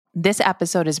This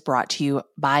episode is brought to you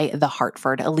by The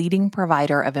Hartford, a leading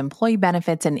provider of employee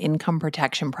benefits and income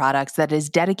protection products that is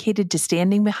dedicated to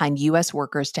standing behind U.S.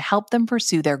 workers to help them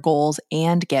pursue their goals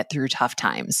and get through tough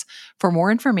times. For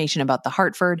more information about The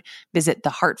Hartford, visit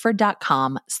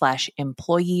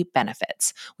thehartford.com/employee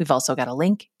benefits. We've also got a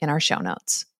link in our show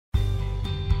notes.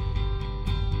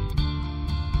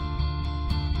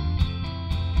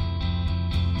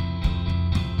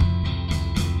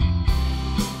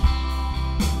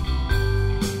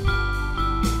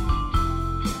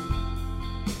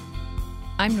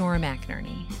 I'm Nora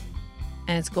McInerney,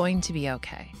 and it's going to be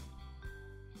okay.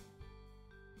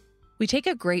 We take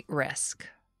a great risk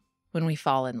when we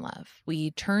fall in love. We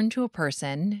turn to a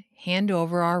person, hand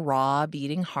over our raw,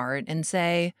 beating heart, and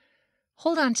say,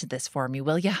 "Hold on to this for me,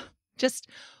 will ya? Just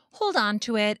hold on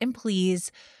to it, and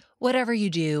please, whatever you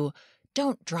do,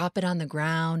 don't drop it on the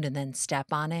ground and then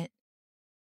step on it."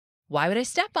 Why would I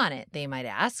step on it, they might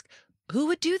ask. Who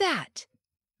would do that?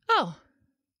 Oh,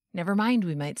 never mind,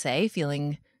 we might say,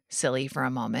 feeling silly for a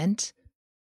moment.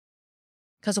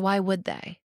 Because why would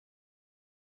they?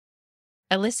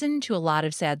 I listened to a lot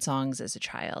of sad songs as a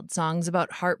child, songs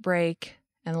about heartbreak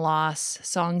and loss,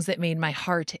 songs that made my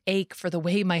heart ache for the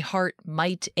way my heart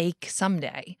might ache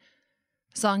someday,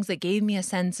 songs that gave me a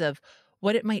sense of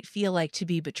what it might feel like to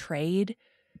be betrayed,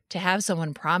 to have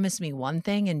someone promise me one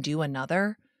thing and do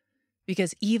another,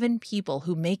 because even people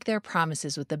who make their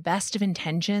promises with the best of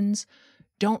intentions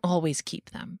don't always keep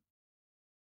them.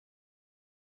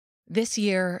 This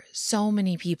year, so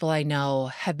many people I know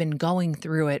have been going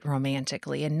through it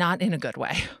romantically and not in a good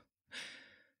way.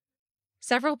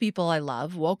 Several people I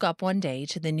love woke up one day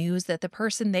to the news that the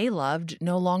person they loved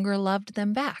no longer loved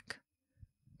them back.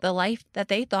 The life that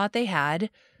they thought they had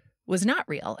was not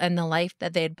real, and the life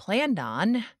that they had planned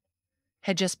on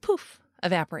had just poof,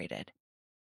 evaporated.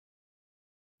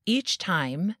 Each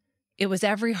time, it was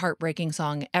every heartbreaking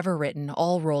song ever written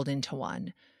all rolled into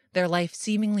one, their life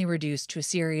seemingly reduced to a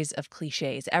series of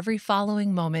cliches, every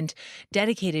following moment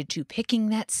dedicated to picking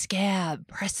that scab,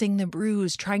 pressing the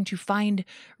bruise, trying to find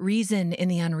reason in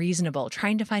the unreasonable,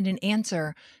 trying to find an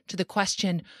answer to the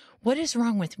question, what is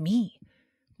wrong with me?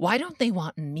 Why don't they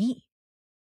want me?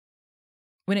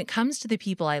 When it comes to the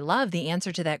people I love, the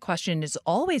answer to that question is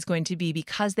always going to be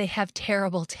because they have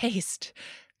terrible taste.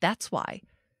 That's why.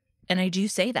 And I do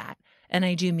say that, and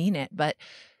I do mean it, but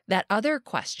that other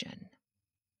question,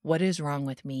 what is wrong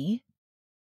with me?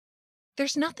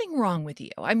 There's nothing wrong with you.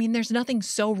 I mean, there's nothing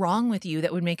so wrong with you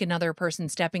that would make another person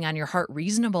stepping on your heart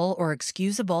reasonable or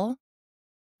excusable.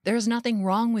 There's nothing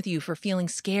wrong with you for feeling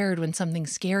scared when something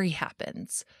scary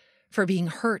happens, for being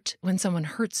hurt when someone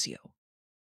hurts you.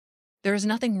 There's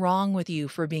nothing wrong with you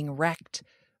for being wrecked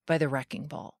by the wrecking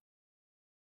ball.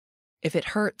 If it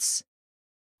hurts,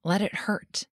 let it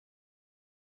hurt.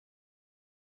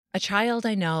 A child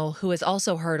I know who has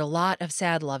also heard a lot of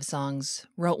sad love songs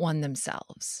wrote one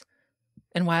themselves.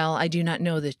 And while I do not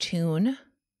know the tune,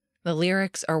 the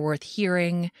lyrics are worth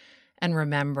hearing and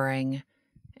remembering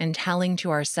and telling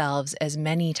to ourselves as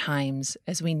many times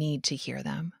as we need to hear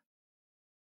them.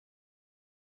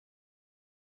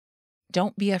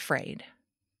 Don't be afraid.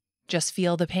 Just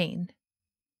feel the pain.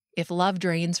 If love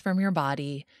drains from your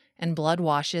body and blood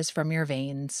washes from your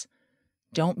veins,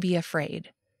 don't be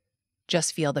afraid.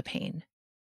 Just feel the pain.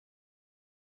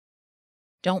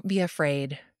 Don't be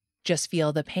afraid. Just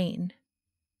feel the pain.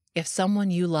 If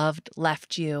someone you loved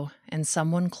left you and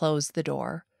someone closed the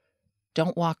door,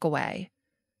 don't walk away.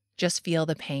 Just feel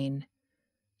the pain.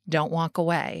 Don't walk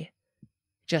away.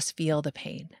 Just feel the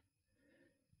pain.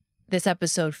 This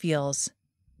episode feels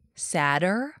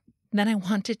sadder than I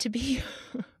want it to be.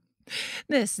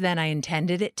 Than I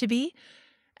intended it to be.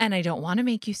 And I don't want to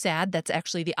make you sad. That's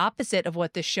actually the opposite of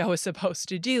what this show is supposed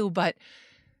to do. But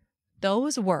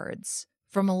those words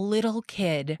from a little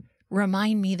kid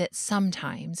remind me that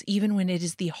sometimes, even when it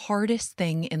is the hardest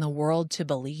thing in the world to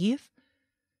believe,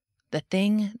 the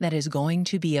thing that is going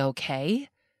to be okay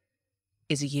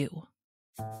is you.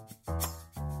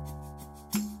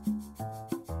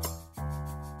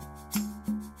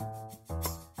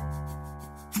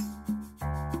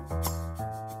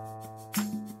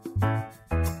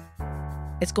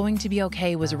 It's Going to Be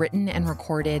Okay was written and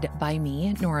recorded by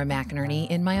me, Nora McInerney,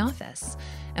 in my office.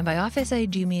 And by office, I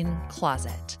do mean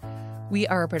closet. We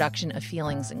are a production of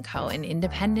Feelings & Co., an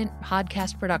independent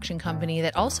podcast production company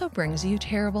that also brings you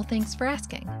Terrible Thanks for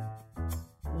Asking.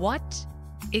 What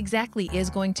exactly is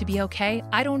going to be okay?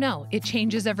 I don't know. It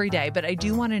changes every day, but I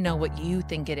do want to know what you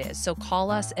think it is. So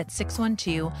call us at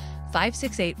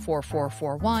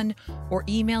 612-568-4441 or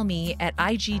email me at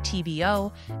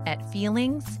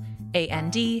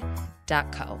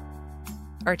igtbo@feelingsand.co.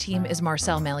 Our team is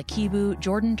Marcel Malikibu,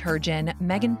 Jordan Turgeon,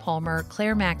 Megan Palmer,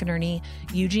 Claire McInerney,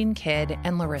 Eugene Kidd,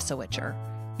 and Larissa Witcher.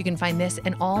 You can find this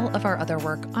and all of our other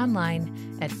work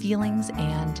online at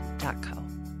feelingsand.co.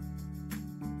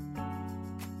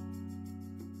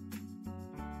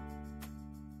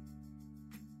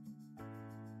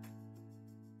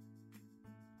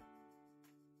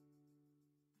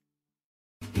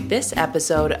 This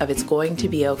episode of It's Going to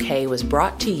Be Okay was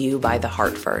brought to you by The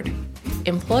Hartford.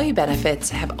 Employee benefits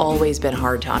have always been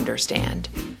hard to understand.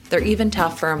 They're even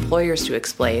tough for employers to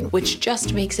explain, which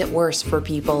just makes it worse for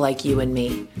people like you and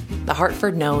me. The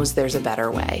Hartford knows there's a better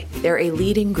way. They're a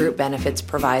leading group benefits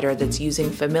provider that's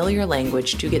using familiar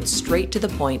language to get straight to the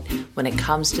point when it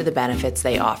comes to the benefits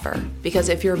they offer. Because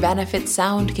if your benefits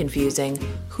sound confusing,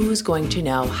 who's going to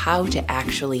know how to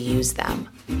actually use them?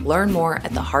 Learn more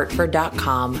at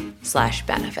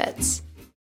thehartford.com/benefits.